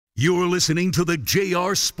You're listening to the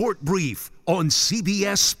JR Sport Brief on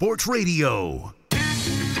CBS Sports Radio.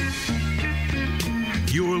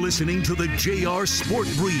 You're listening to the JR Sport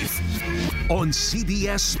Brief on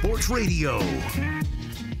CBS Sports Radio.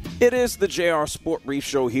 It is the JR Sport Brief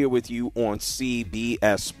Show here with you on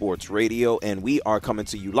CBS Sports Radio, and we are coming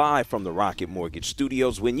to you live from the Rocket Mortgage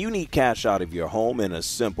Studios. When you need cash out of your home and a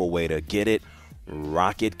simple way to get it,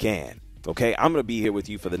 Rocket can. Okay, I'm going to be here with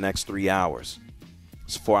you for the next 3 hours.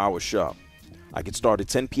 It's a 4-hour show. I get started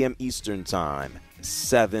 10 p.m. Eastern Time,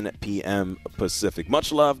 7 p.m. Pacific.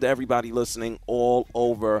 Much love to everybody listening all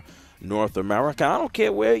over North America. I don't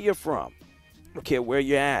care where you're from. I don't care where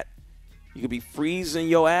you're at. You could be freezing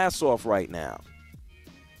your ass off right now.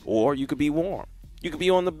 Or you could be warm. You could be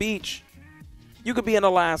on the beach. You could be in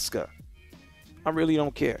Alaska. I really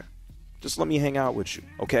don't care. Just let me hang out with you,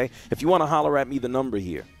 okay? If you want to holler at me, the number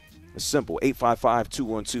here is simple,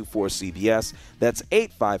 855-212-4CBS. That's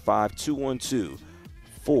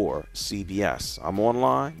 855-212-4CBS. I'm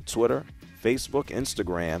online, Twitter, Facebook,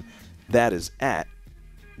 Instagram. That is at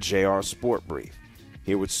JR Sport Brief.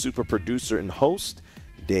 Here with super producer and host,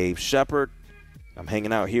 Dave Shepard. I'm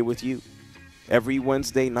hanging out here with you. Every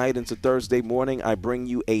Wednesday night into Thursday morning, I bring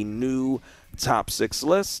you a new top 6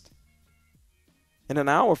 list. In an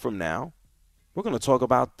hour from now, we're going to talk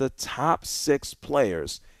about the top 6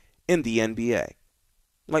 players in the NBA.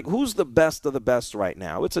 Like, who's the best of the best right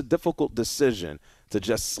now? It's a difficult decision to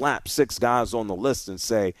just slap 6 guys on the list and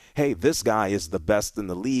say, hey, this guy is the best in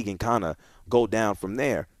the league and kind of go down from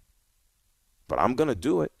there. But I'm going to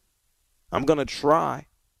do it. I'm going to try.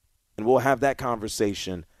 And we'll have that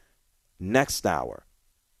conversation next hour.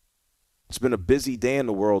 It's been a busy day in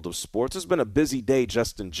the world of sports. It's been a busy day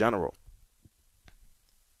just in general.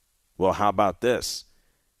 Well, how about this?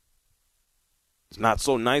 It's not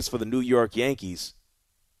so nice for the New York Yankees.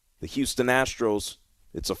 The Houston Astros,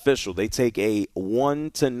 it's official. They take a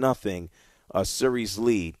 1-0 series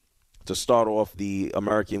lead to start off the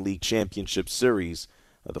American League Championship Series.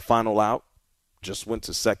 The final out just went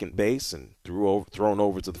to second base and thrown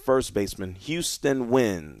over to the first baseman. Houston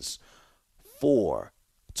wins 4-2.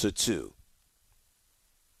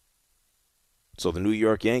 So the New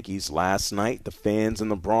York Yankees last night, the fans in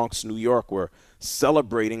the Bronx, New York, were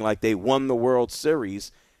celebrating like they won the World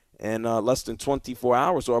Series. And less than 24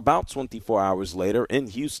 hours or about 24 hours later in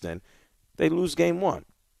Houston, they lose game 1.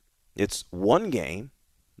 It's one game,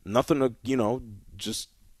 nothing to, just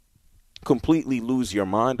completely lose your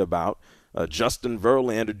mind about. Justin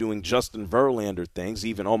Verlander doing Justin Verlander things,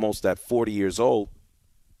 even almost at 40 years old.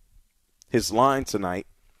 His line tonight,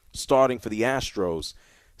 starting for the Astros,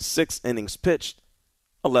 6 innings pitched,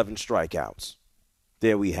 11 strikeouts.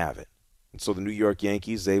 There we have it. And so the New York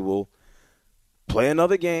Yankees, they will play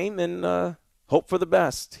another game and hope for the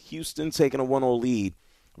best. Houston taking a 1-0 lead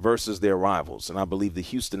versus their rivals. And I believe the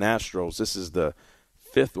Houston Astros, this is the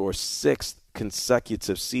 5th or 6th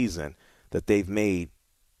consecutive season that they've made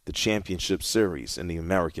the championship series in the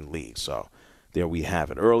American League. So there we have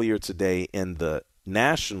it. Earlier today in the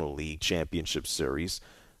National League Championship Series,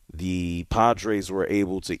 the Padres were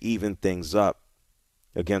able to even things up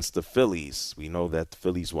against the Phillies. We know that the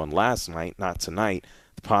Phillies won last night, not tonight.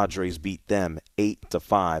 The Padres beat them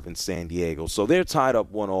 8-5 in San Diego. So they're tied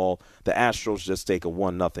up 1-1. The Astros just take a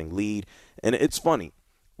 1-0 lead. And it's funny.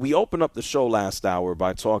 We opened up the show last hour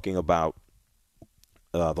by talking about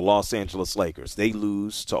the Los Angeles Lakers. They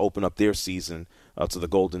lose to open up their season to the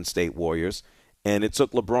Golden State Warriors. And it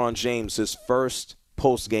took LeBron James his first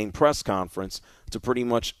post-game press conference to pretty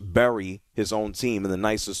much bury his own team in the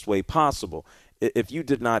nicest way possible. If you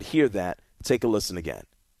did not hear that, take a listen again.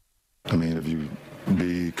 I mean, if you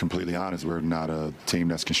be completely honest, we're not a team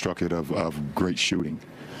that's constructed of great shooting.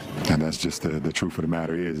 And that's just the truth of the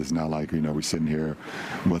matter is. It's not like, we're sitting here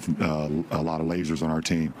with a lot of lasers on our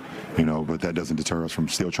team, but that doesn't deter us from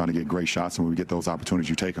still trying to get great shots. And when we get those opportunities,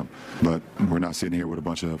 you take them. But we're not sitting here with a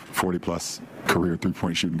bunch of 40-plus career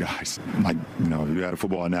three-point shooting guys. Like, you had a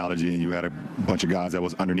football analogy and you had a bunch of guys that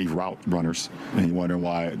was underneath route runners, and you're wondering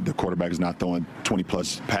why the quarterback is not throwing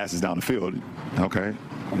 20-plus passes down the field. Okay.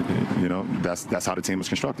 That's how the team was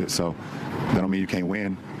constructed. So that don't mean you can't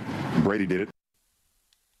win. Brady did it.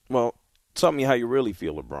 Well, tell me how you really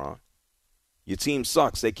feel, LeBron. Your team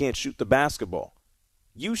sucks. They can't shoot the basketball.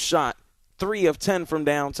 You shot 3 of 10 from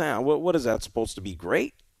downtown. What is that supposed to be,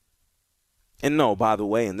 great? And no, by the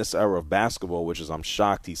way, in this era of basketball, which is I'm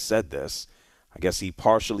shocked he said this, I guess he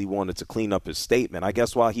partially wanted to clean up his statement. I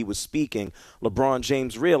guess while he was speaking, LeBron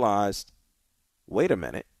James realized, wait a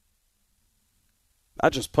minute. I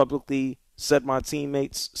just publicly said my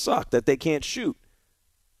teammates suck, that they can't shoot.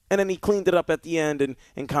 And then he cleaned it up at the end and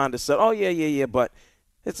kind of said, oh, yeah, but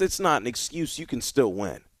It's not an excuse. You can still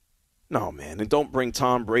win. No, man. And don't bring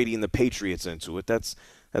Tom Brady and the Patriots into it. That's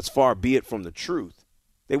far be it from the truth.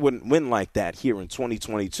 They wouldn't win like that here in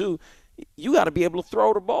 2022. You got to be able to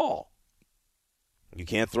throw the ball. You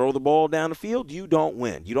can't throw the ball down the field, you don't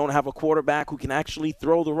win. You don't have a quarterback who can actually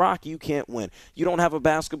throw the rock, you can't win. You don't have a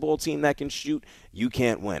basketball team that can shoot, you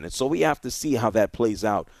can't win. And so we have to see how that plays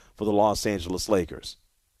out for the Los Angeles Lakers.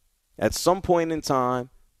 At some point in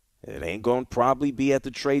time, it ain't going to probably be at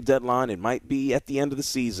the trade deadline. It might be at the end of the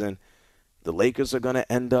season. The Lakers are going to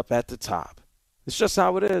end up at the top. It's just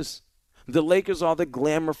how it is. The Lakers are the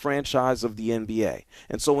glamour franchise of the NBA.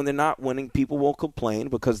 And so when they're not winning, people will complain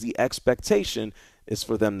because the expectation is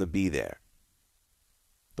for them to be there.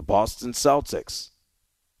 The Boston Celtics,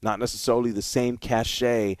 not necessarily the same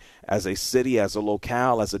cachet as a city, as a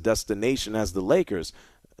locale, as a destination as the Lakers,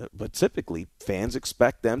 but typically fans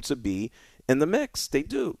expect them to be in the mix. They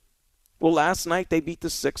do. Well, last night they beat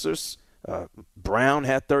the Sixers. Brown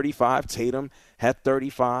had 35. Tatum had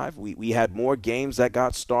 35. We had more games that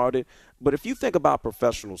got started. But if you think about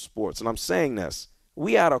professional sports, and I'm saying this,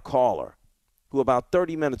 we had a caller who about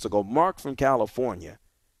 30 minutes ago, Mark from California,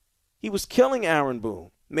 he was killing Aaron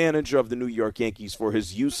Boone, manager of the New York Yankees, for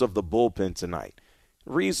his use of the bullpen tonight.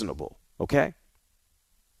 Reasonable, okay?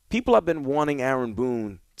 People have been wanting Aaron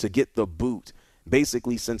Boone to get the boot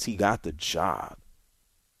basically since he got the job.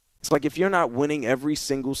 It's like if you're not winning every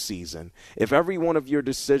single season, if every one of your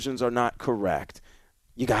decisions are not correct,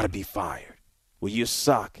 you got to be fired. Well, you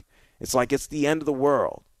suck. It's like it's the end of the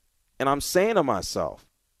world. And I'm saying to myself,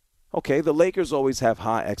 okay, the Lakers always have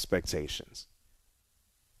high expectations.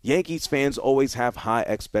 Yankees fans always have high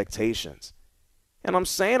expectations. And I'm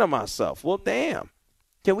saying to myself, well, damn,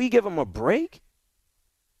 can we give them a break?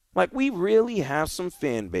 Like, we really have some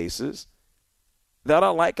fan bases that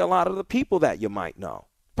are like a lot of the people that you might know.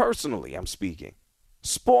 Personally, I'm speaking.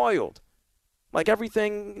 Spoiled. Like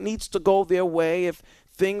everything needs to go their way. If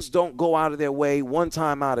things don't go out of their way one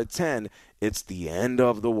time out of 10, it's the end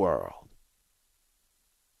of the world.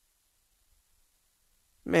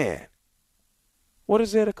 Man, what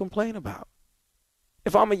is there to complain about?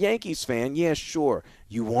 If I'm a Yankees fan, yeah, sure,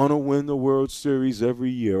 you want to win the World Series every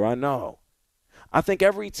year, I know. I think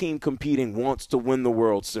every team competing wants to win the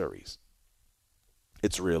World Series.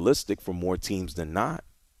 It's realistic for more teams than not.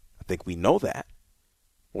 I think we know that.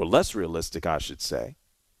 Or less realistic, I should say.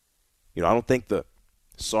 I don't think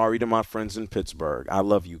sorry to my friends in Pittsburgh, I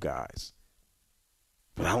love you guys.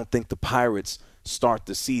 But I don't think the Pirates start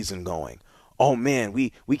the season going, oh, man,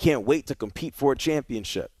 we can't wait to compete for a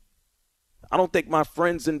championship. I don't think my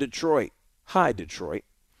friends in Detroit, hi, Detroit.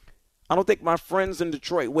 I don't think my friends in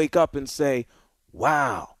Detroit wake up and say,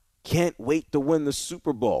 wow, can't wait to win the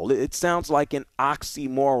Super Bowl. It sounds like an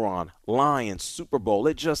oxymoron, Lions, Super Bowl.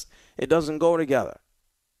 It doesn't go together.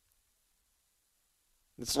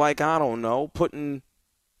 It's like, I don't know, putting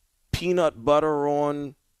peanut butter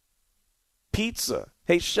on pizza.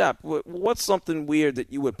 Hey, Shep, what's something weird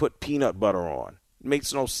that you would put peanut butter on? It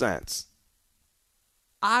makes no sense.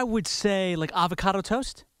 I would say like avocado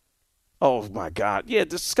toast. Oh, my God. Yeah,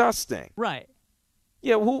 disgusting. Right.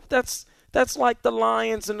 Yeah, that's like the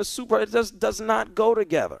Lions and the Super Bowl. It just does not go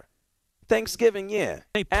together. Thanksgiving, yeah.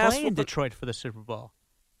 They play in Detroit for the Super Bowl.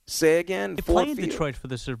 Say again? They play in Detroit for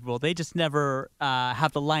the Super Bowl. They just never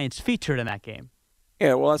have the Lions featured in that game.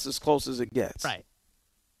 Yeah, well, that's as close as it gets. Right.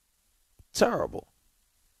 Terrible.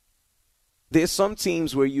 There's some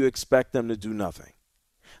teams where you expect them to do nothing.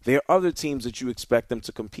 There are other teams that you expect them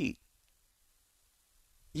to compete.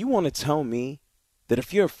 You want to tell me that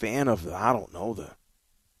if you're a fan of, I don't know, the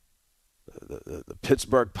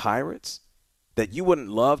Pittsburgh Pirates, that you wouldn't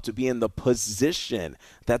love to be in the position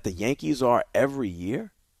that the Yankees are every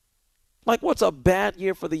year? Like, what's a bad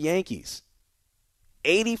year for the Yankees?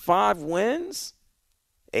 85 wins?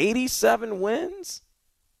 87 wins?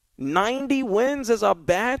 90 wins is a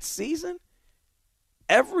bad season?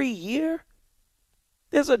 Every year?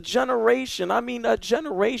 There's a generation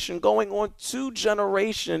going on 2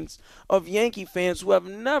 generations of Yankee fans who have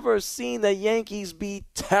never seen the Yankees be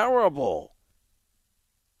terrible.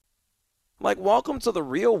 Like, welcome to the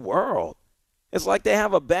real world. It's like they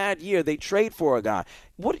have a bad year. They trade for a guy.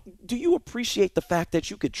 Do you appreciate the fact that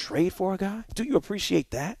you could trade for a guy? Do you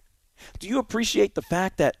appreciate that? Do you appreciate the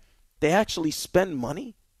fact that they actually spend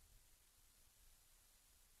money?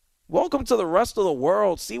 Welcome to the rest of the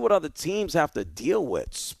world. See what other teams have to deal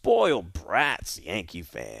with. Spoiled brats, Yankee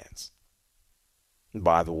fans. And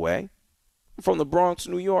by the way, I'm from the Bronx,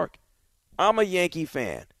 New York. I'm a Yankee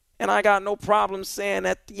fan, and I got no problem saying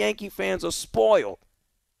that the Yankee fans are spoiled.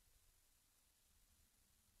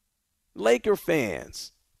 Laker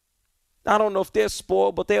fans, I don't know if they're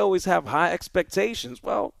spoiled, but they always have high expectations.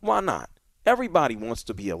 Well, why not? Everybody wants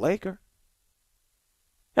to be a Laker.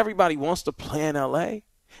 Everybody wants to play in L.A.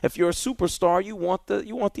 If you're a superstar, you want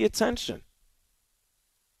the attention.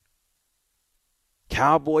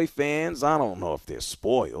 Cowboy fans, I don't know if they're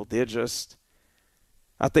spoiled.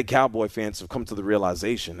 I think Cowboy fans have come to the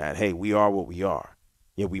realization that, hey, we are what we are.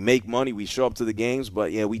 Yeah, we make money, we show up to the games,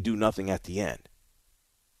 but yeah, we do nothing at the end.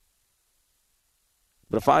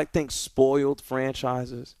 But if I think spoiled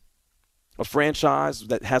franchises, a franchise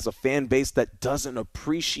that has a fan base that doesn't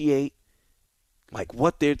appreciate like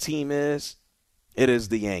what their team is, it is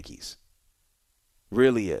the Yankees.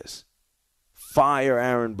 Really is. Fire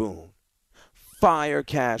Aaron Boone. Fire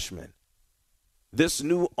Cashman. This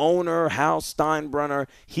new owner, Hal Steinbrenner,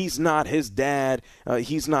 he's not his dad.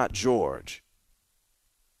 He's not George.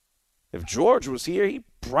 If George was here, they'd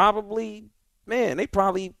probably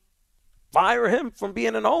fire him from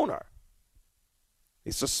being an owner.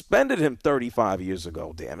 They suspended him 35 years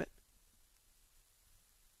ago, damn it.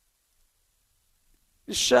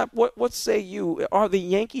 Shep, what say you? Are the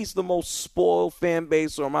Yankees the most spoiled fan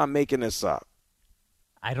base, or am I making this up?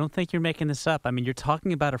 I don't think you're making this up. I mean, you're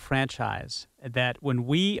talking about a franchise that when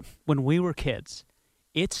we were kids,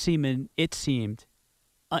 it seemed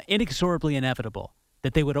inexorably inevitable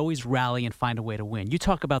that they would always rally and find a way to win. You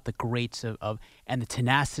talk about the greats of and the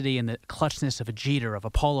tenacity and the clutchness of a Jeter, of a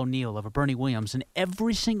Paul O'Neill, of a Bernie Williams, and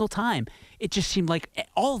every single time it just seemed like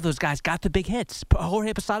all of those guys got the big hits.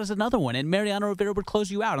 Jorge Posada's another one, and Mariano Rivera would close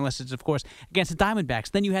you out, unless it's, of course, against the Diamondbacks.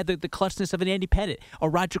 Then you had the clutchness of an Andy Pettitte, or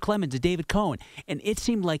Roger Clemens, or David Cohn, and it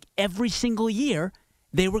seemed like every single year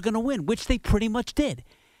they were going to win, which they pretty much did.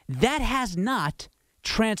 That has not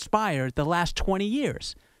transpired the last 20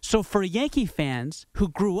 years. So for Yankee fans who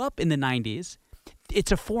grew up in the 90s,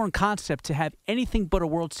 it's a foreign concept to have anything but a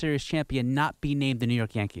World Series champion not be named the New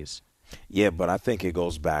York Yankees. Yeah, but I think it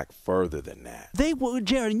goes back further than that. They were,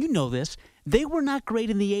 Jared, and you know this, they were not great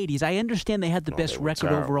in the 80s. I understand they had the best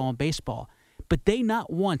record overall in baseball. But they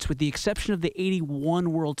not once, with the exception of the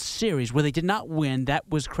 81 World Series, where they did not win, that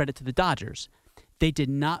was credit to the Dodgers, they did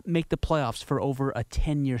not make the playoffs for over a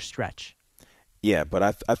 10-year stretch. Yeah, but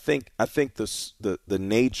I think the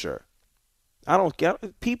nature, I don't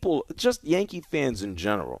get people, just Yankee fans in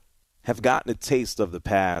general, have gotten a taste of the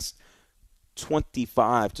past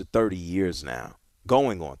 25 to 30 years now,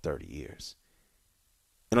 going on 30 years,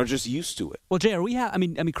 and are just used to it. Well, JR, we have, I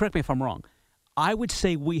mean, correct me if I'm wrong. I would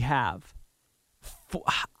say we have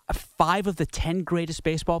 5 of the 10 greatest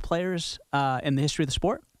baseball players in the history of the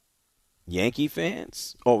sport. Yankee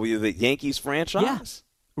fans? Oh, we're the Yankees franchise?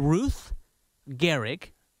 Yeah. Ruth,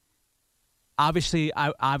 Gehrig. Obviously,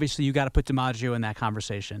 you got to put DiMaggio in that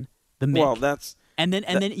conversation. The Mick. Well, that's and then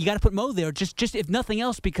you got to put Mo there, just if nothing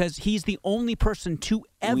else, because he's the only person to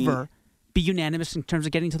ever be unanimous in terms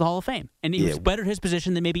of getting to the Hall of Fame, and he was better at his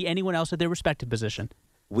position than maybe anyone else at their respective position.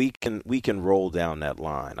 We can roll down that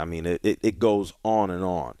line. I mean, it goes on and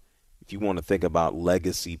on. If you want to think about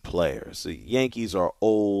legacy players, the Yankees are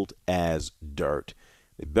old as dirt.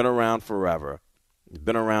 They've been around forever. They've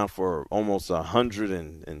been around for almost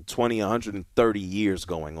 120, 130 years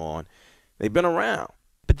going on. They've been around.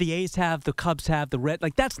 But the A's have, the Cubs have, the Red.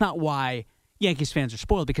 Like, that's not why Yankees fans are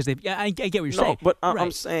spoiled, because they've. I get what you're saying. No, but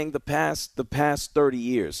I'm saying the past 30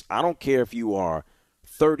 years. I don't care if you are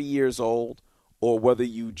 30 years old or whether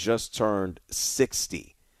you just turned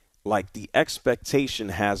 60. Like, the expectation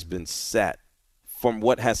has been set from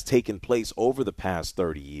what has taken place over the past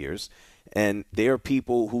 30 years. And there are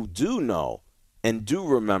people who do know and do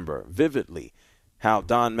remember vividly how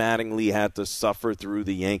Don Mattingly had to suffer through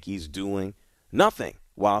the Yankees doing nothing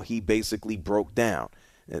while he basically broke down.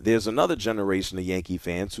 There's another generation of Yankee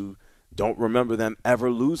fans who don't remember them ever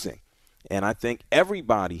losing. And I think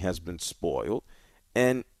everybody has been spoiled.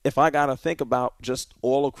 And if I got to think about just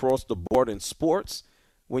all across the board in sports,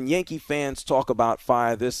 when Yankee fans talk about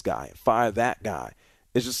fire this guy, fire that guy,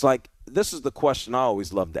 it's just like, this is the question I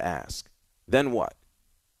always love to ask. Then what?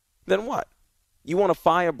 Then what? You want to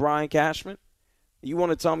fire Brian Cashman? You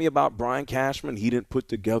want to tell me about Brian Cashman? He didn't put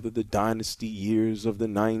together the dynasty years of the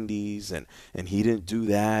 90s, and he didn't do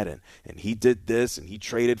that, and he did this, and he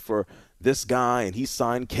traded for this guy, and he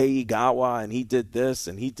signed Kei Igawa, and he did this,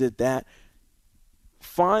 and he did that.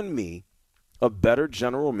 Find me a better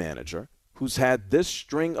general manager who's had this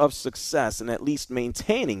string of success and at least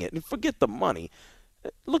maintaining it. And forget the money.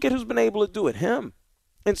 Look at who's been able to do it, him.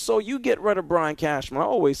 And so you get rid of Brian Cashman. I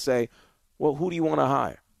always say, well, who do you want to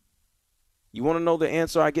hire? You want to know the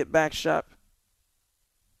answer I get back, Shep?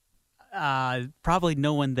 Probably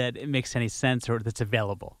no one that makes any sense or that's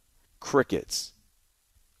available. Crickets.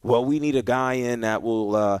 Well, we need a guy in that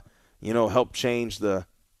will, help change the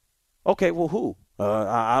 – okay, well, who?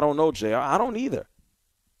 I don't know, JR. I don't either.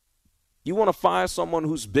 You want to fire someone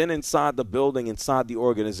who's been inside the building, inside the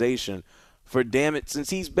organization for, damn it,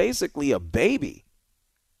 since he's basically a baby.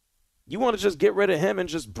 You want to just get rid of him and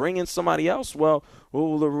just bring in somebody else? Well,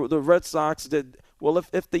 the Red Sox did – well,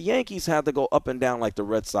 if the Yankees had to go up and down like the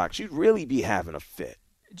Red Sox, you'd really be having a fit.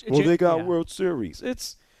 Well, they got World Series.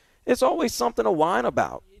 It's always something to whine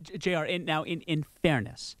about. JR, now in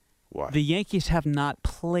fairness, what? The Yankees have not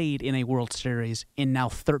played in a World Series in now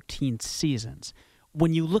 13 seasons.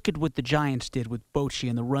 When you look at what the Giants did with Bochy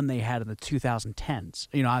and the run they had in the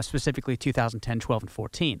 2010s, specifically 2010, 12, and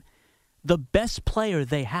 14, the best player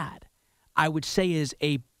they had, I would say, is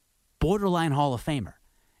a borderline Hall of Famer.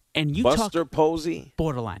 And you Buster Posey?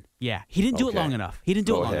 Borderline, yeah. He didn't do it long enough.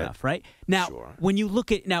 Right? Now, Sure. When you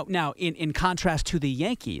look at now in contrast to the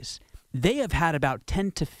Yankees, they have had about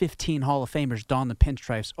 10 to 15 Hall of Famers don the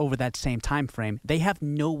pinstripes over that same time frame. They have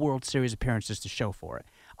no World Series appearances to show for it.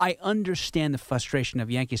 I understand the frustration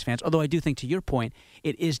of Yankees fans, although I do think, to your point,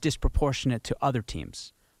 it is disproportionate to other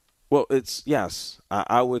teams. Well, yes.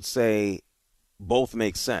 I would say both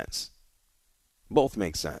make sense. Both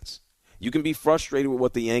make sense. You can be frustrated with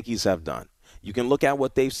what the Yankees have done. You can look at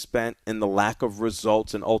what they've spent and the lack of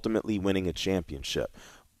results and ultimately winning a championship.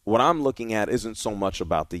 What I'm looking at isn't so much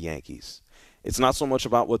about the Yankees. It's not so much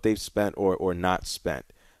about what they've spent or not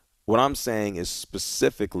spent. What I'm saying is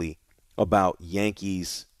specifically about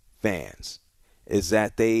Yankees fans, is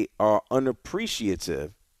that they are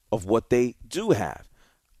unappreciative of what they do have.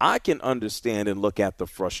 I can understand and look at the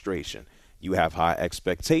frustration. You have high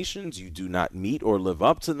expectations. You do not meet or live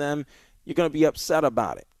up to them. You're going to be upset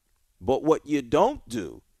about it. But what you don't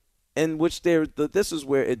do, and which this is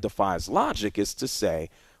where it defies logic, is to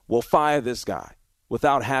say, well, fire this guy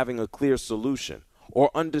without having a clear solution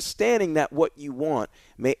or understanding that what you want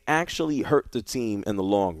may actually hurt the team in the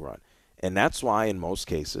long run. And that's why in most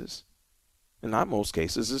cases, and not most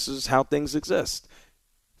cases, this is how things exist.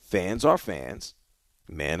 Fans are fans.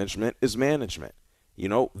 Management is management.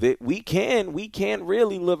 We can't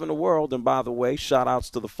really live in a world, and by the way, shout outs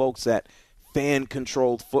to the folks at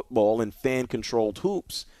Fan-Controlled Football and Fan-Controlled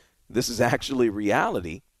Hoops. This is actually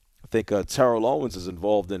reality. I think Terrell Owens is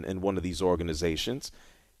involved in one of these organizations.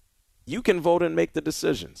 You can vote and make the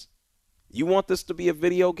decisions. You want this to be a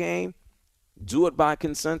video game? Do it by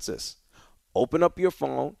consensus. Open up your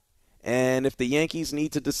phone, and if the Yankees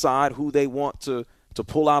need to decide who they want to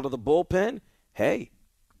pull out of the bullpen, hey,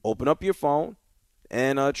 open up your phone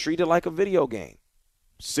and treat it like a video game.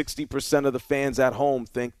 60% of the fans at home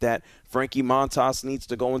think that Frankie Montas needs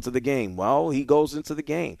to go into the game. Well, he goes into the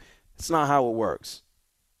game. It's not how it works.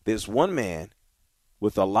 There's one man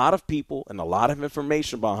with a lot of people and a lot of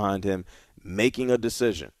information behind him making a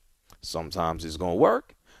decision. Sometimes it's going to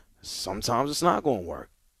work. Sometimes it's not going to work.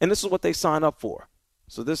 And this is what they sign up for.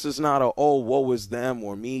 So this is not woe is them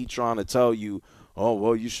or me trying to tell you, oh,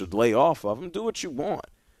 well, you should lay off of them. Do what you want.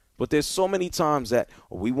 But there's so many times that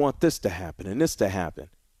we want this to happen and this to happen.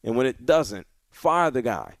 And when it doesn't, fire the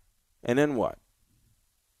guy. And then what?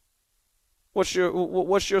 What's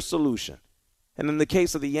your solution? And in the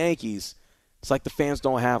case of the Yankees, it's like the fans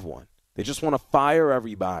don't have one. They just want to fire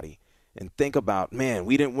everybody and think about, man,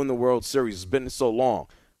 we didn't win the World Series. It's been so long.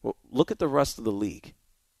 Well, look at the rest of the league.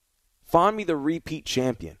 Find me the repeat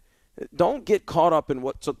champion. Don't get caught up in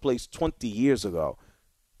what took place 20 years ago.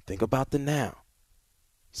 Think about the now.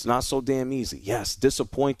 It's not so damn easy. Yes,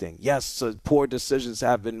 disappointing. Yes, poor decisions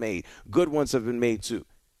have been made. Good ones have been made too.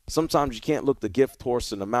 Sometimes you can't look the gift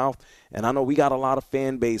horse in the mouth. And I know we got a lot of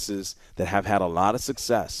fan bases that have had a lot of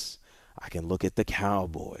success. I can look at the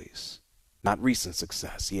Cowboys. Not recent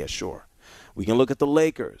success. Yeah, sure. We can look at the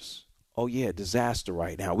Lakers. Oh, yeah, disaster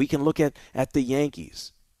right now. We can look at the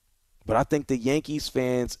Yankees. But I think the Yankees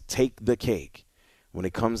fans take the cake when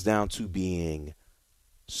it comes down to being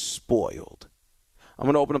spoiled. I'm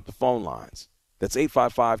going to open up the phone lines. That's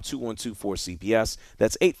 855-212-4CBS.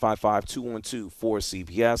 That's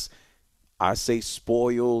 855-212-4CBS. I say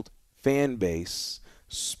spoiled fan base,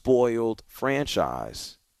 spoiled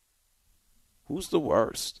franchise. Who's the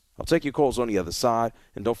worst? I'll take your calls on the other side.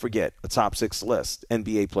 And don't forget, a top 6 list.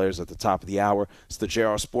 NBA players at the top of the hour. It's the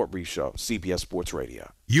JR Sport Brief Show, CBS Sports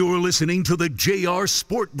Radio. You're listening to the JR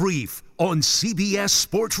Sport Brief on CBS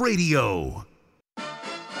Sports Radio.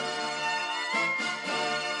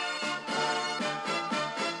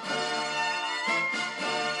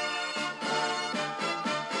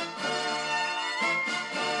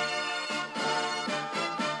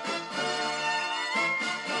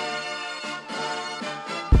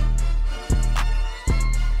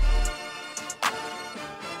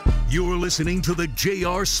 You're listening to the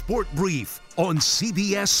JR Sport Brief on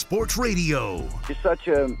CBS Sports Radio. You're such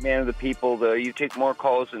a man of the people. You take more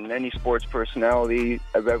calls than any sports personality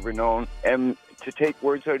I've ever known. And to take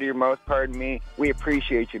words out of your mouth, pardon me, we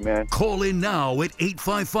appreciate you, man. Call in now at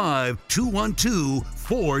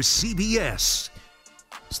 855-212-4CBS.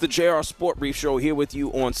 It's the JR Sport Brief Show here with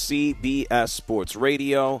you on CBS Sports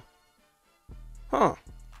Radio.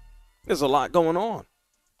 There's a lot going on.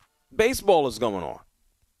 Baseball is going on.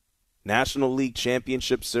 National League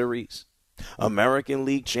Championship Series, American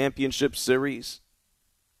League Championship Series.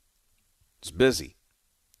 It's busy.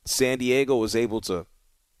 San Diego was able to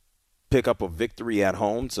pick up a victory at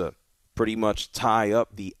home to pretty much tie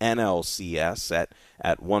up the NLCS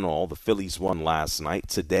at 1-1. The Phillies won last night.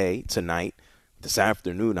 Tonight, this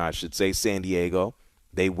afternoon, I should say, San Diego,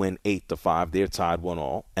 they win 8-5. They're tied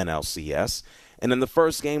 1-1, NLCS. And in the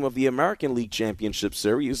first game of the American League Championship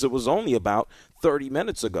Series, it was only about 30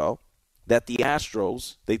 minutes ago that the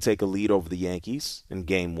Astros, they take a lead over the Yankees in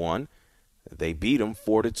Game 1. They beat them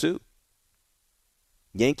 4-2.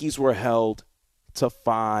 Yankees were held to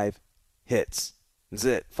 5 hits. That's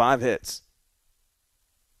it, 5 hits.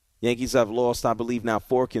 Yankees have lost, I believe, now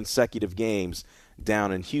 4 consecutive games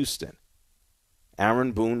down in Houston.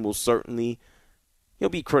 Aaron Boone will certainly, he'll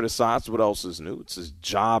be criticized. What else is new? It's his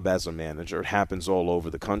job as a manager. It happens all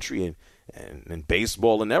over the country and in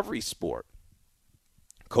baseball and every sport.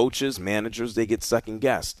 Coaches, managers, they get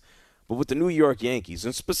second-guessed. But with the New York Yankees,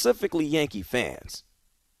 and specifically Yankee fans,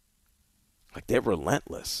 like they're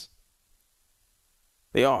relentless.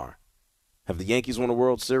 They are. Have the Yankees won a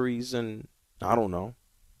World Series in, I don't know,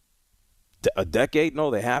 a decade? No,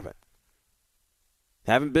 they haven't.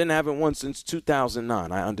 Haven't won since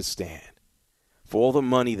 2009, I understand. For all the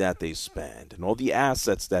money that they spend and all the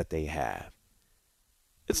assets that they have.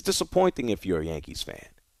 It's disappointing if you're a Yankees fan.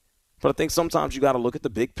 But I think sometimes you got to look at the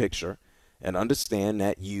big picture and understand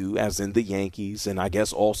that you, as in the Yankees, and I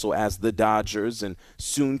guess also as the Dodgers and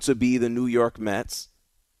soon to be the New York Mets,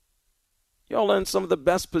 y'all are in some of the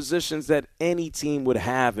best positions that any team would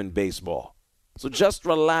have in baseball. So just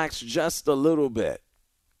relax just a little bit.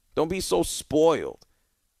 Don't be so spoiled.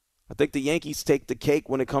 I think the Yankees take the cake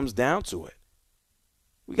when it comes down to it.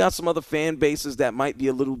 We got some other fan bases that might be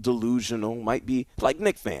a little delusional, might be like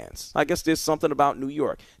Knicks fans. I guess there's something about New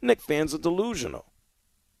York. Knicks fans are delusional.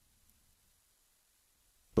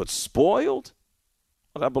 But spoiled?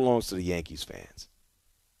 Well, that belongs to the Yankees fans.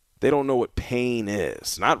 They don't know what pain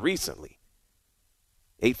is. Not recently.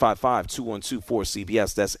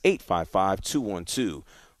 855-212-4CBS. That's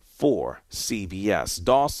 855-212-4CBS.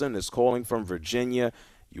 Dawson is calling from Virginia.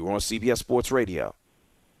 You're on CBS Sports Radio.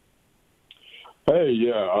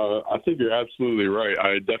 Hey, I think you're absolutely right.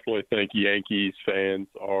 I definitely think Yankees fans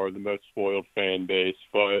are the most spoiled fan base.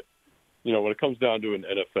 But, when it comes down to an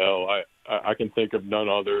NFL, I can think of none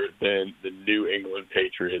other than the New England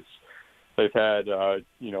Patriots. They've had,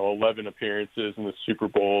 11 appearances in the Super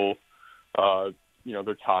Bowl. They're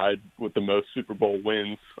tied with the most Super Bowl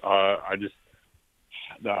wins. I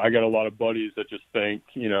got a lot of buddies that just think,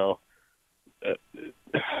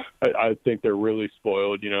 I think they're really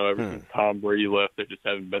spoiled. Ever since Tom Brady left, they just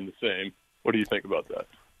haven't been the same. What do you think about that?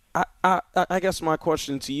 I guess my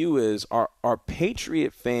question to you is, are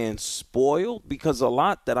Patriot fans spoiled? Because a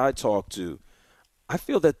lot that I talk to, I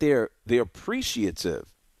feel that they're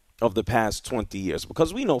appreciative of the past 20 years.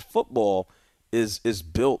 Because we know football is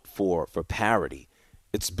built for parity.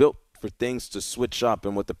 It's built for things to switch up.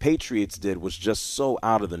 And what the Patriots did was just so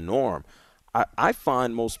out of the norm. I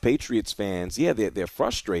find most Patriots fans, they're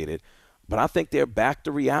frustrated, but I think they're back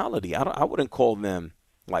to reality. I wouldn't call them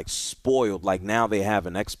like spoiled, like now they have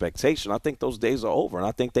an expectation. I think those days are over, and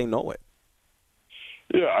I think they know it.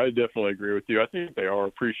 Yeah, I definitely agree with you. I think they are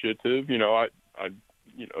appreciative.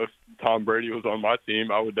 If Tom Brady was on my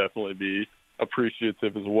team, I would definitely be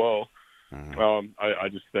appreciative as well. I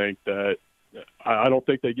just think that I don't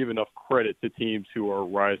think they give enough credit to teams who are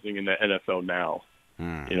rising in the NFL now.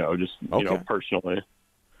 Personally.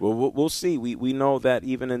 Well, we'll see. We know that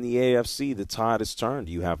even in the AFC, the tide has turned.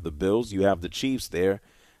 You have the Bills, you have the Chiefs there.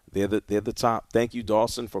 They're the top. Thank you,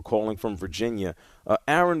 Dawson, for calling from Virginia.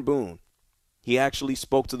 Aaron Boone, he actually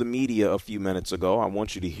spoke to the media a few minutes ago. I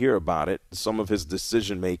want you to hear about it. Some of his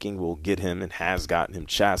decision-making will get him and has gotten him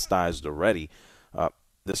chastised already.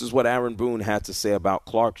 This is what Aaron Boone had to say about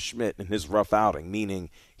Clark Schmidt and his rough outing, meaning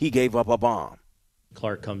he gave up a bomb.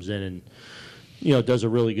 Clark comes in and does a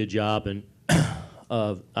really good job and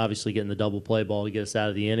of obviously getting the double play ball to get us out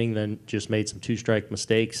of the inning, then just made some two-strike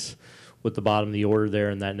mistakes with the bottom of the order there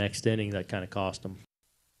in that next inning that kind of cost him.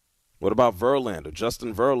 What about Verlander?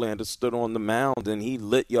 Justin Verlander stood on the mound and he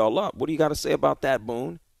lit y'all up. What do you got to say about that,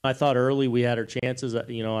 Boone? I thought early we had our chances. I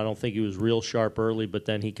don't think he was real sharp early, but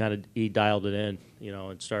then he dialed it in,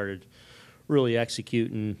 and started really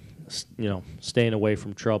executing, staying away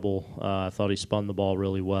from trouble. I thought he spun the ball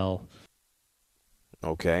really well.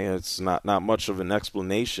 Okay, it's not much of an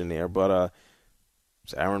explanation there, but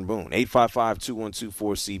it's Aaron Boone.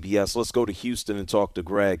 855-2124-CBS. Let's go to Houston and talk to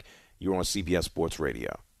Greg. You're on CBS Sports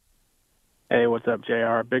Radio. Hey, what's up,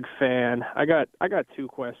 JR? Big fan. I got two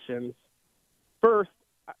questions. First,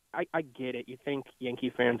 I get it. You think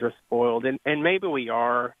Yankee fans are spoiled, and maybe we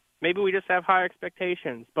are. Maybe we just have high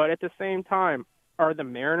expectations. But at the same time, are the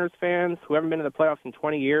Mariners fans who haven't been to the playoffs in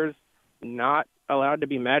 20 years not allowed to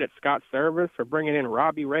be mad at Scott Service for bringing in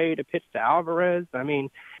Robbie Ray to pitch to Alvarez? I mean,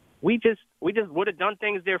 we just would have done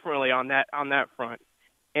things differently on that front.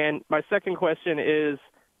 And my second question is,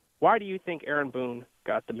 why do you think Aaron Boone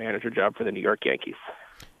got the manager job for the New York Yankees?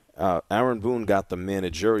 Aaron Boone got the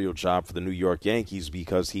managerial job for the New York Yankees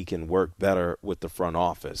because he can work better with the front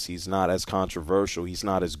office. He's not as controversial. He's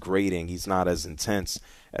not as grating. He's not as intense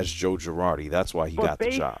as Joe Girardi. That's why he got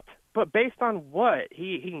the job. But based on what?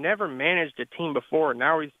 He never managed a team before.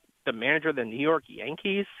 Now he's the manager of the New York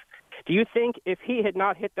Yankees. Do you think if he had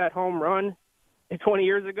not hit that home run 20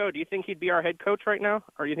 years ago, do you think he'd be our head coach right now?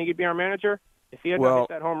 Or do you think he'd be our manager? If he had not hit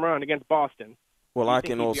that home run against Boston, well, I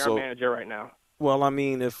can he'd also be our manager right now. Well, I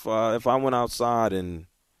mean, if I went outside and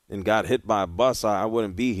got hit by a bus, I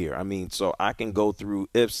wouldn't be here. I mean, so I can go through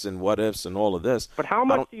ifs and what ifs and all of this. But how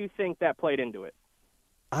much do you think that played into it?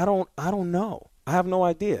 I don't know. I have no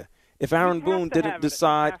idea. If Aaron Boone didn't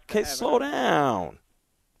decide, okay, slow down,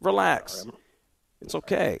 relax, it's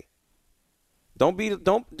okay.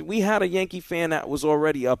 We had a Yankee fan that was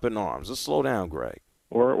already up in arms. Let's slow down, Greg.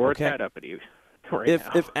 We're tied up at you right now.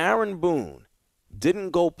 If Aaron Boone didn't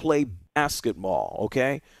go play basketball,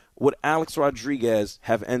 okay, would Alex Rodriguez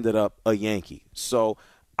have ended up a Yankee? So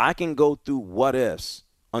I can go through what ifs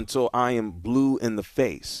until I am blue in the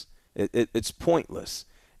face. It's pointless.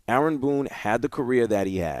 Aaron Boone had the career that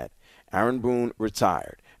he had. Aaron Boone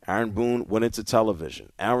retired. Aaron Boone went into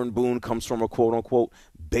television. Aaron Boone comes from a quote-unquote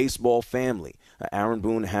baseball family. Aaron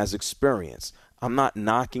Boone has experience. I'm not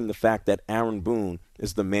knocking the fact that Aaron Boone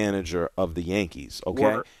is the manager of the Yankees, okay?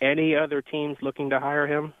 Were any other teams looking to hire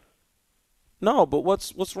him? No, but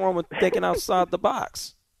what's wrong with thinking outside the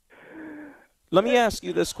box? Let me ask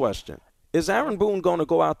you this question. Is Aaron Boone going to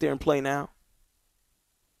go out there and play now?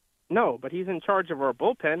 No, but he's in charge of our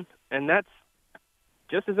bullpen, and that's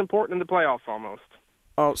just as important in the playoffs almost.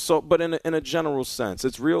 Oh, but in a general sense,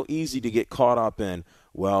 it's real easy to get caught up in,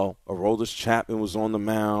 well, Aroldis Chapman was on the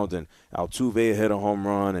mound and Altuve hit a home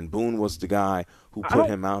run and Boone was the guy who put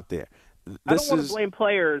him out there. I don't want to blame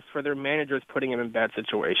players for their managers putting him in bad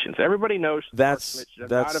situations. Everybody knows that's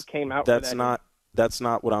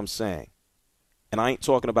not what I'm saying. And I ain't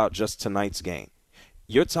talking about just tonight's game.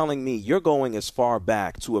 You're telling me you're going as far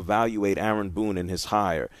back to evaluate Aaron Boone and his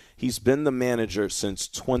hire. He's been the manager since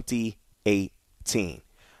 2018.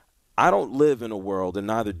 I don't live in a world, and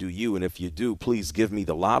neither do you, and if you do, please give me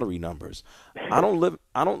the lottery numbers. I don't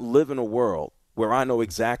live in a world where I know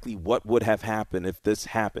exactly what would have happened if this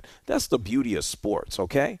happened. That's the beauty of sports,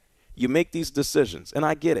 okay? You make these decisions, and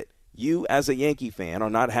I get it. You, as a Yankee fan, are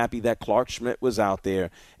not happy that Clark Schmidt was out there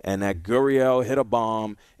and that Gurriel hit a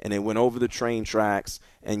bomb and it went over the train tracks.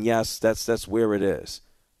 And, yes, that's where it is.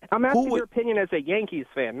 I'm asking your opinion as a Yankees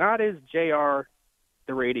fan, not as JR,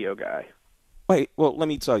 the radio guy. Wait, well, let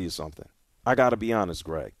me tell you something. I got to be honest,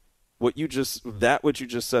 Greg. What you just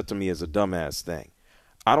said to me is a dumbass thing.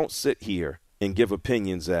 I don't sit here and give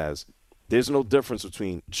opinions as there's no difference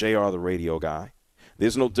between JR, the radio guy.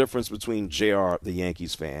 There's no difference between JR, the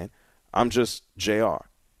Yankees fan. I'm just JR.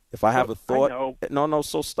 If I have a thought,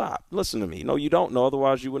 so stop. Listen to me. No, you don't know.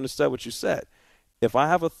 Otherwise, you wouldn't have said what you said. If I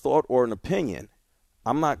have a thought or an opinion,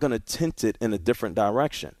 I'm not going to tint it in a different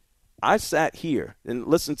direction. I sat here and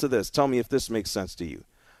listen to this. Tell me if this makes sense to you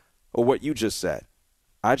or what you just said.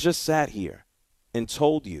 I just sat here and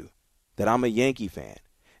told you that I'm a Yankee fan.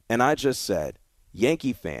 And I just said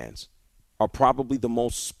Yankee fans are probably the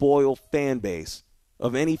most spoiled fan base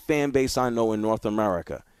of any fan base I know in North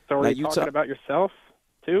America. So are you talking about yourself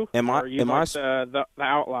too? Am I the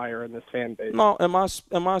outlier in this fan base? No,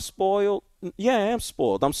 am I spoiled? Yeah, I am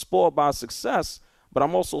spoiled. I'm spoiled by success, but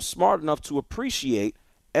I'm also smart enough to appreciate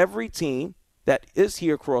every team that is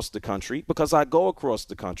here across the country because I go across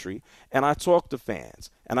the country and I talk to fans.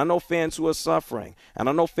 And I know fans who are suffering. And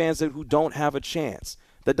I know fans who don't have a chance.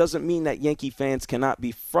 That doesn't mean that Yankee fans cannot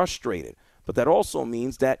be frustrated. But that also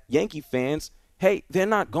means that Yankee fans, hey, they're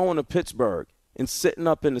not going to Pittsburgh and sitting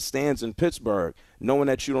up in the stands in Pittsburgh knowing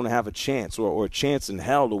that you don't have a chance or a chance in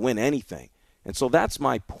hell to win anything. And so that's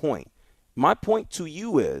my point. My point to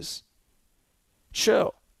you is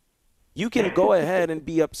chill. You can go ahead and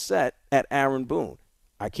be upset at Aaron Boone.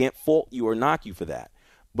 I can't fault you or knock you for that.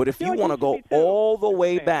 But if you want to go all the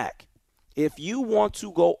way back, if you want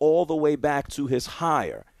to go all the way back to his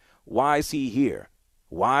hire, why is he here?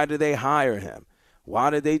 Why did they hire him? Why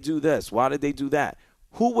did they do this? Why did they do that?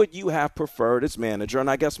 Who would you have preferred as manager? And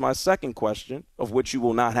I guess my second question, of which you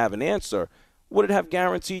will not have an answer, would it have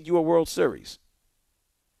guaranteed you a World Series?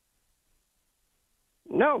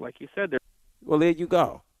 No, like you said. Well, there you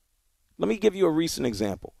go. Let me give you a recent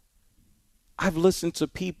example. I've listened to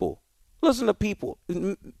people.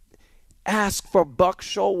 Ask for Buck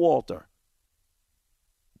Showalter.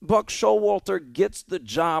 Buck Showalter gets the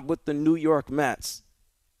job with the New York Mets.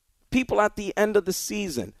 People at the end of the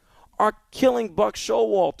season are killing Buck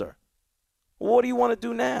Showalter. What do you want to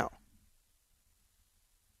do now?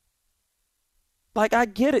 Like, I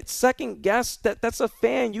get it. Second guess, that's a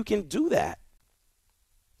fan. You can do that.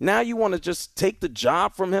 Now you want to just take the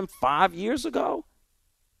job from him 5 years ago?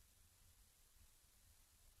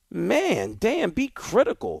 Man, damn, be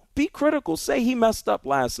critical. Be critical. Say he messed up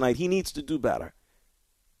last night. He needs to do better.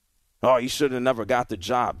 Oh, he should have never got the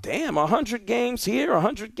job. Damn, 100 games here,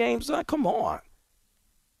 100 games there. Come on.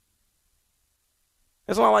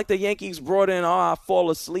 It's not like the Yankees brought in, I fall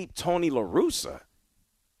asleep, Tony La Russa.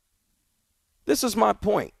 This is my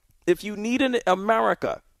point. If you need an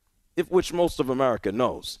America, which most of America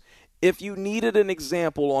knows, if you needed an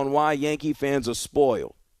example on why Yankee fans are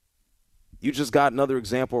spoiled, you just got another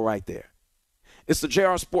example right there. It's the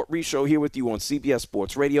JR Sport Brief Show here with you on CBS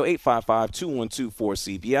Sports Radio,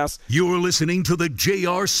 855-212-4CBS. You're listening to the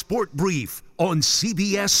JR Sport Brief on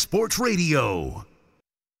CBS Sports Radio.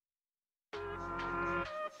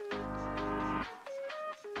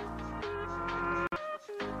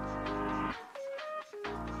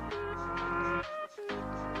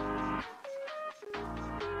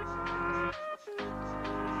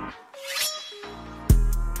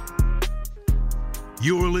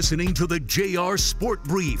 You're listening to the JR Sport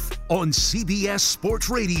Brief on CBS Sports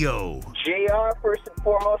Radio. JR, first and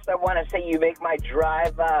foremost, I want to say you make my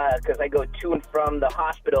drive, because I go to and from the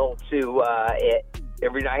hospital to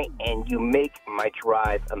every night, and you make my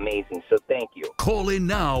drive amazing. So thank you. Call in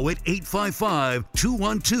now at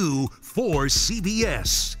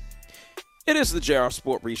 855-212-4CBS. It is the JR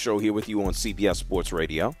Sport Brief Show here with you on CBS Sports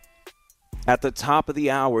Radio. At the top of the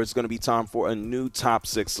hour, it's going to be time for a new top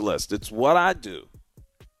 6 list. It's what I do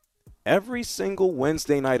every single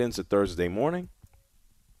Wednesday night into Thursday morning.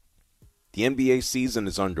 The NBA season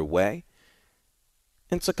is underway.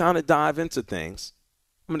 And to kind of dive into things,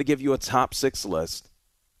 I'm going to give you a top 6 list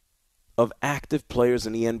of active players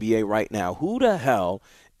in the NBA right now. Who the hell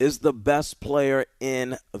is the best player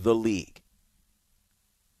in the league?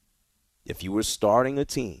 If you were starting a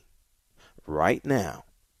team right now,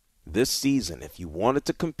 this season, if you wanted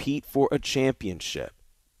to compete for a championship,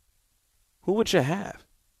 who would you have?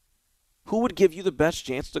 Who would give you the best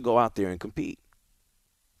chance to go out there and compete?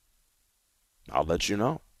 I'll let you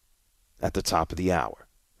know at the top of the hour.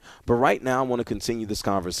 But right now, I want to continue this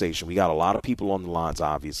conversation. We got a lot of people on the lines,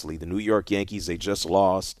 obviously. The New York Yankees, they just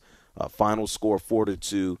lost. Final score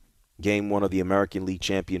 4-2, Game 1 of the American League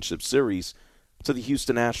Championship Series to the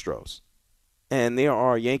Houston Astros. And there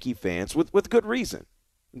are Yankee fans with good reason.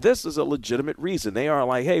 This is a legitimate reason. They are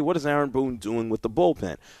like, hey, what is Aaron Boone doing with the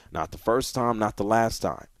bullpen? Not the first time, not the last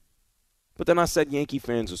time. But then I said Yankee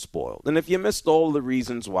fans are spoiled. And if you missed all the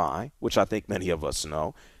reasons why, which I think many of us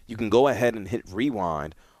know, you can go ahead and hit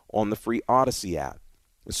rewind on the free Odyssey app.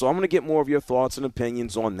 And so I'm going to get more of your thoughts and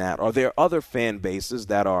opinions on that. Are there other fan bases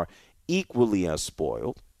that are equally as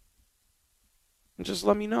spoiled? And just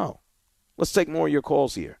let me know. Let's take more of your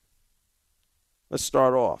calls here. Let's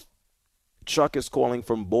start off. Chuck is calling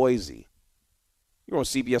from Boise. You're on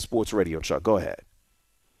CBS Sports Radio, Chuck. Go ahead.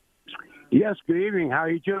 Yes, good evening. How are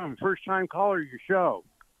you doing? First-time caller to your show.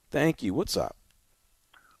 Thank you. What's up?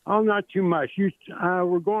 Oh, not too much.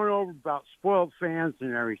 We're going over about spoiled fans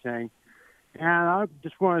and everything. And I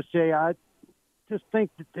just want to say I just think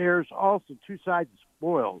that there's also two sides of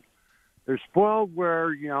spoiled. There's spoiled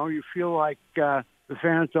where, you feel like the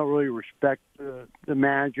fans don't really respect the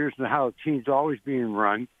managers and how the team's always being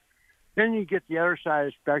run. Then you get the other side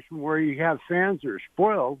of the spectrum where you have fans that are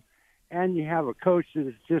spoiled, and you have a coach that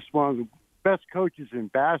is just one of the best coaches in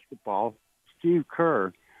basketball, Steve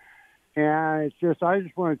Kerr. And it's just, I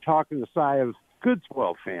just want to talk on the side of good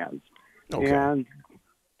spoiled fans. Okay. And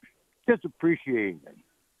just appreciating it.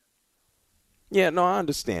 Yeah, no, I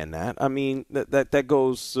understand that. I mean, that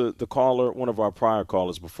goes to the caller, one of our prior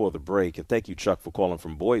callers before the break, and thank you, Chuck, for calling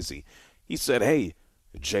from Boise. He said, hey,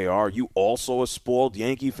 JR, you also a spoiled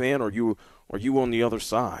Yankee fan, or you on the other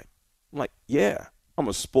side? I'm like, yeah, I'm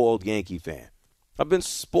a spoiled Yankee fan. I've been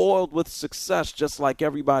spoiled with success just like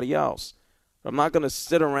everybody else. I'm not going to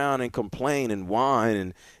sit around and complain and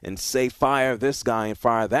whine and say fire this guy and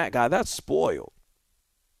fire that guy. That's spoiled.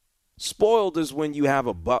 Spoiled is when you have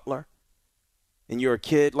a butler and you're a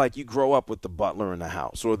kid, like you grow up with the butler in the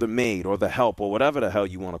house or the maid or the help or whatever the hell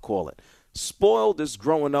you want to call it. Spoiled is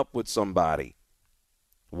growing up with somebody,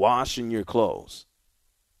 washing your clothes,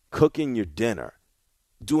 cooking your dinner,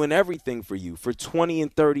 doing everything for you for 20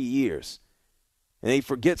 and 30 years. And they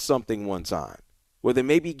forget something one time, or they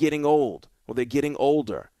may be getting old, or they're getting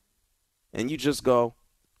older. And you just go,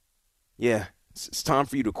 yeah, it's time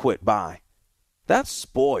for you to quit. Bye. That's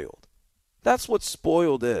spoiled. That's what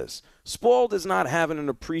spoiled is. Spoiled is not having an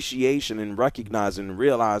appreciation and recognizing and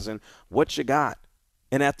realizing what you got,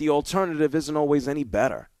 and that the alternative isn't always any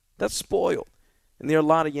better. That's spoiled. And there are a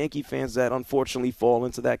lot of Yankee fans that unfortunately fall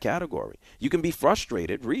into that category. You can be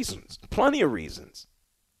frustrated, reasons, plenty of reasons.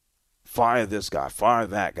 Fire this guy, fire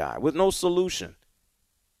that guy, with no solution.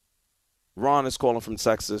 Ron is calling from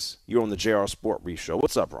Texas. You're on the JR Sport Brief Show.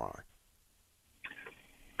 What's up, Ron?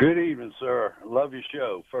 Good evening, sir. Love your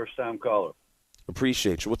show. First-time caller.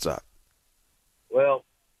 Appreciate you. What's up? Well,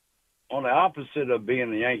 on the opposite of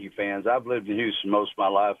being the Yankee fans, I've lived in Houston most of my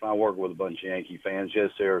life, and I work with a bunch of Yankee fans. Yes,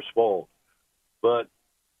 they're spoiled. But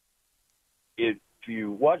if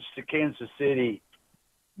you watched the Kansas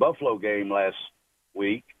City-Buffalo game last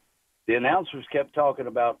week, the announcers kept talking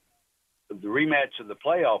about the rematch of the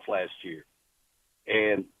playoff last year.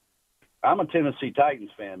 And I'm a Tennessee Titans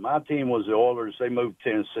fan. My team was the Oilers. They moved to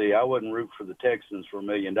Tennessee. I wouldn't root for the Texans for $1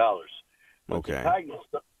 million. Okay.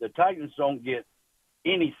 The Titans don't get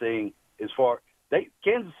anything as far –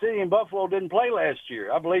 Kansas City and Buffalo didn't play last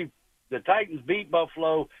year. I believe the Titans beat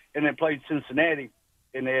Buffalo and then played Cincinnati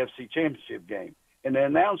in the AFC Championship game. And the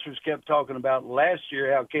announcers kept talking about last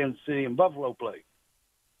year how Kansas City and Buffalo played.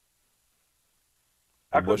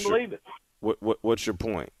 I couldn't believe it. What's your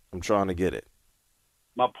point? I'm trying to get it.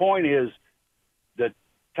 My point is the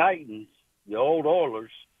Titans, the old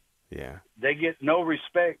Oilers, they get no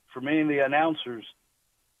respect from any of the announcers.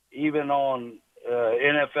 Even on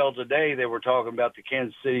NFL Today, they were talking about the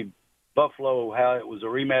Kansas City-Buffalo, how it was a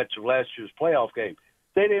rematch of last year's playoff game.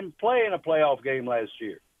 They didn't play in a playoff game last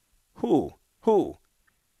year. Who?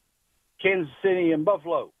 Kansas City and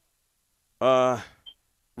Buffalo.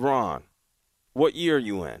 Ron, what year are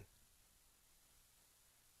you in?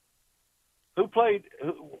 Who played?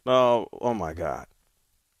 Oh my God!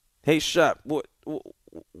 Hey, Shep, what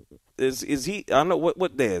is he? I know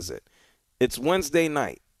what day is it? It's Wednesday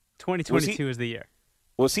night. 2022 is the year.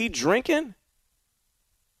 Was he drinking?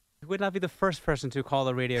 He would not be the first person to call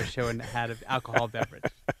a radio show and had an alcohol beverage.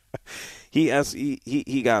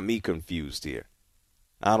 He got me confused here.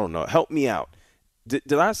 I don't know. Help me out.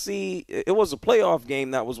 Did I see? It was a playoff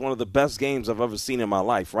game that was one of the best games I've ever seen in my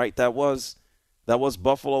life, right? That was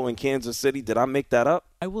Buffalo and Kansas City. Did I make that up?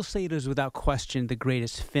 I will say it is without question the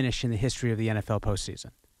greatest finish in the history of the NFL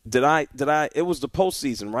postseason. Did I? It was the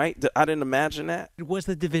postseason, right? I didn't imagine that. It was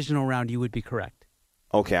the divisional round. You would be correct.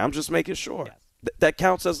 Okay, I'm just making sure. Yes. That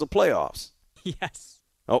counts as the playoffs. Yes.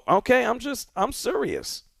 Oh, okay. I'm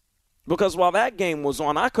serious. Because while that game was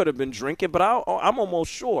on, I could have been drinking, but I'm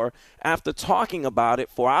almost sure after talking about it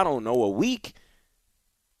for, I don't know, a week,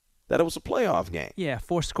 that it was a playoff game. Yeah,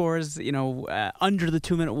 4 scores, under the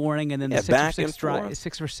 2-minute warning, and then the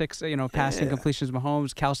 6 for 6, passing completions.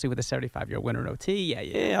 Mahomes, Kelsey with a 75-yard winner in OT.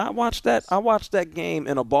 Yeah, I watched that game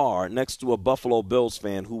in a bar next to a Buffalo Bills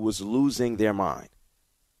fan who was losing their mind.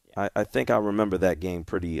 I think I remember that game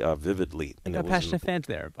pretty vividly. You got passionate fans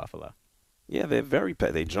there at Buffalo. Yeah, they're very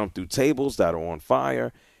they jump through tables that are on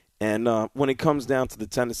fire. And when it comes down to the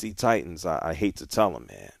Tennessee Titans, I hate to tell them,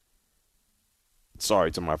 man.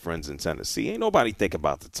 Sorry to my friends in Tennessee. Ain't nobody think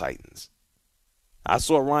about the Titans. I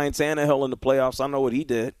saw Ryan Tannehill in the playoffs. I know what he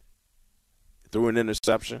did. Threw an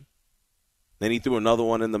interception. Then he threw another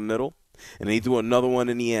one in the middle. And then he threw another one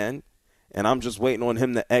in the end. And I'm just waiting on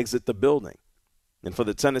him to exit the building. And for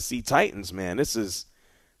the Tennessee Titans, man, this is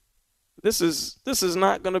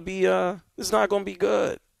not going to be it's not going to be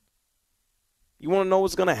good. You want to know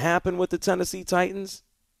what's going to happen with the Tennessee Titans?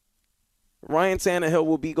 Ryan Tannehill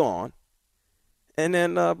will be gone. And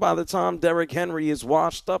then by the time Derrick Henry is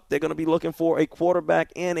washed up, they're going to be looking for a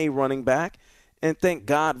quarterback and a running back. And thank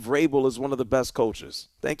God Vrabel is one of the best coaches.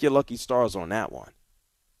 Thank your lucky stars on that one.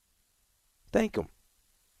 Thank him.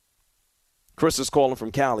 Chris is calling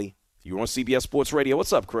from Cali. You're on CBS Sports Radio.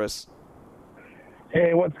 What's up, Chris?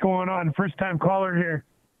 Hey, what's going on? First-time caller here.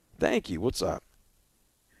 Thank you. What's up?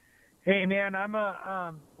 Hey, man, I'm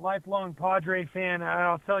a lifelong Padre fan.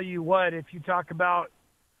 I'll tell you what, if you talk about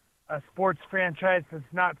a sports franchise that's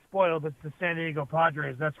not spoiled, it's the San Diego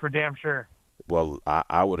Padres. That's for damn sure. Well,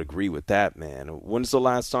 I would agree with that, man. When's the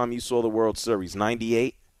last time you saw the World Series?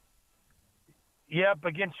 98? Yep,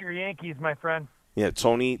 against your Yankees, my friend. Yeah,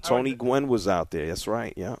 Tony Gwynn was out there. That's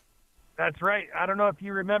right, yeah. That's right. I don't know if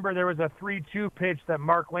you remember, there was a 3-2 pitch that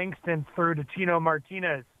Mark Langston threw to Tino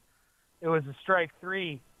Martinez. It was a strike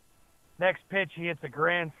 3. Next pitch, he hits a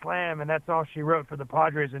grand slam, and that's all she wrote for the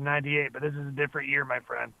Padres in 98. But this is a different year, my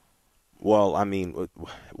friend. Well, I mean,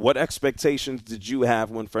 what expectations did you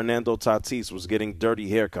have when Fernando Tatis was getting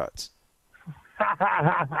dirty haircuts?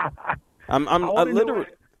 I'm literally.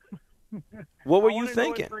 What were you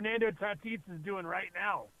thinking? What Fernando Tatis is doing right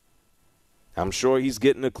now. I'm sure he's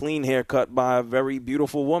getting a clean haircut by a very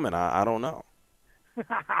beautiful woman. I don't know.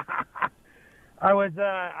 I was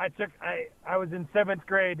in 7th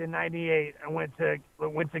grade in '98. I went to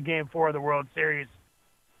Game 4 of the World Series.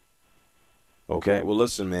 Okay, well,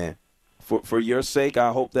 listen, man. For your sake,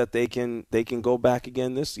 I hope that they can go back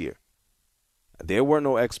again this year. There were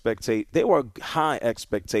high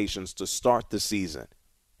expectations to start the season,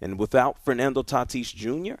 and without Fernando Tatis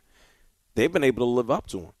Jr., they've been able to live up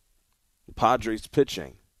to him. The Padres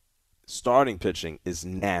pitching, starting pitching, is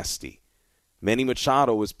nasty. Manny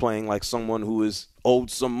Machado is playing like someone who is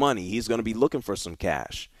owed some money. He's going to be looking for some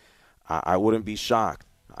cash. I wouldn't be shocked.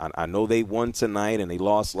 I know they won tonight and they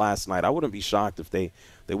lost last night. I wouldn't be shocked if they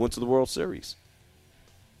went to the World Series.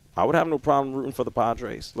 I would have no problem rooting for the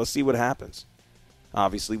Padres. Let's see what happens.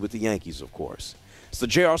 Obviously with the Yankees, of course. It's the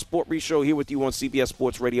JR Sport Brief Show here with you on CBS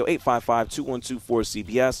Sports Radio,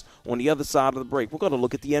 855-212-4CBS. On the other side of the break, we're going to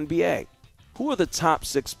look at the NBA. Who are the top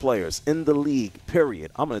 6 players in the league,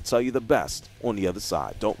 period? I'm going to tell you the best on the other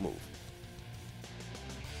side. Don't move.